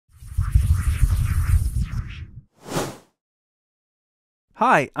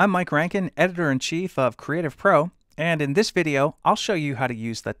Hi, I'm Mike Rankin, Editor-in-Chief of CreativePro, and in this video, I'll show you how to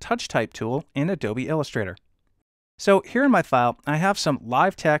use the Touch Type tool in Adobe Illustrator. So here in my file, I have some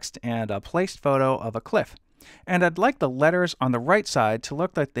live text and a placed photo of a cliff. And I'd like the letters on the right side to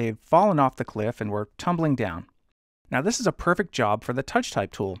look like they've fallen off the cliff and were tumbling down. Now this is a perfect job for the Touch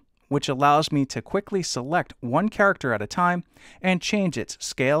Type tool, which allows me to quickly select one character at a time and change its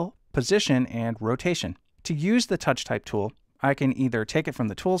scale, position, and rotation. To use the Touch Type tool, I can either take it from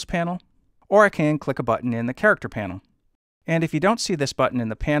the Tools panel, or I can click a button in the Character panel. And if you don't see this button in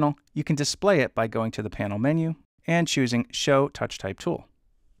the panel, you can display it by going to the panel menu and choosing Show Touch Type Tool.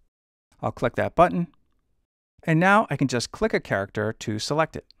 I'll click that button, and now I can just click a character to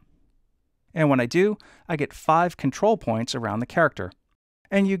select it. And when I do, I get 5 control points around the character.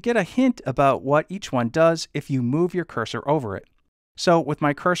 And you get a hint about what each one does if you move your cursor over it. So with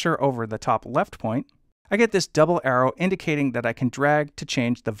my cursor over the top left point, I get this double arrow indicating that I can drag to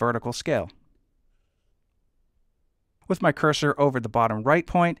change the vertical scale. With my cursor over the bottom right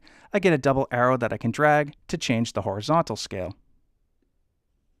point, I get a double arrow that I can drag to change the horizontal scale.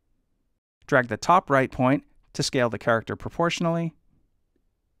 Drag the top right point to scale the character proportionally,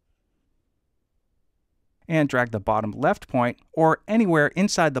 and drag the bottom left point or anywhere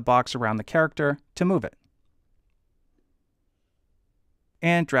inside the box around the character to move it.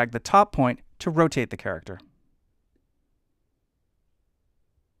 And drag the top point to rotate the character.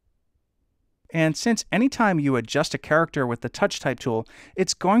 And since anytime you adjust a character with the Touch Type tool,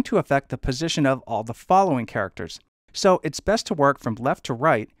 it's going to affect the position of all the following characters. So it's best to work from left to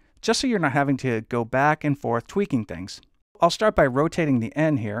right, just so you're not having to go back and forth tweaking things. I'll start by rotating the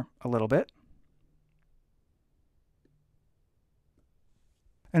N here a little bit.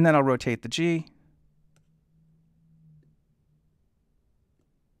 And then I'll rotate the G.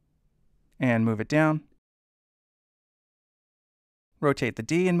 And move it down. Rotate the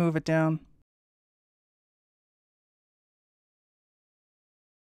D and move it down.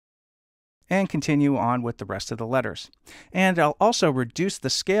 And continue on with the rest of the letters. And I'll also reduce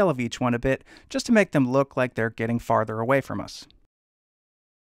the scale of each one a bit, just to make them look like they're getting farther away from us.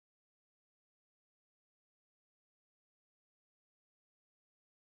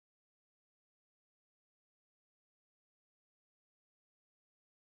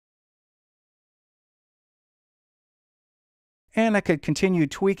 And I could continue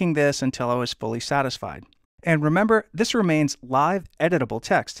tweaking this until I was fully satisfied. And remember, this remains live editable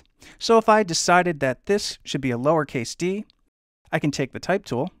text. So if I decided that this should be a lowercase d, I can take the Type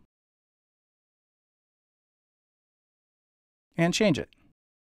tool and change it.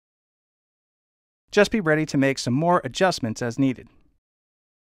 Just be ready to make some more adjustments as needed.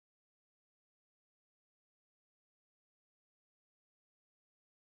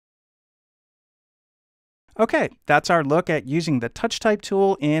 Okay, that's our look at using the Touch Type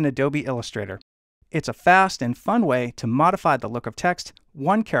tool in Adobe Illustrator. It's a fast and fun way to modify the look of text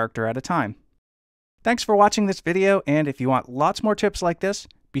one character at a time. Thanks for watching this video, and if you want lots more tips like this,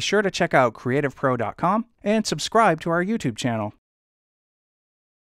 be sure to check out CreativePro.com and subscribe to our YouTube channel.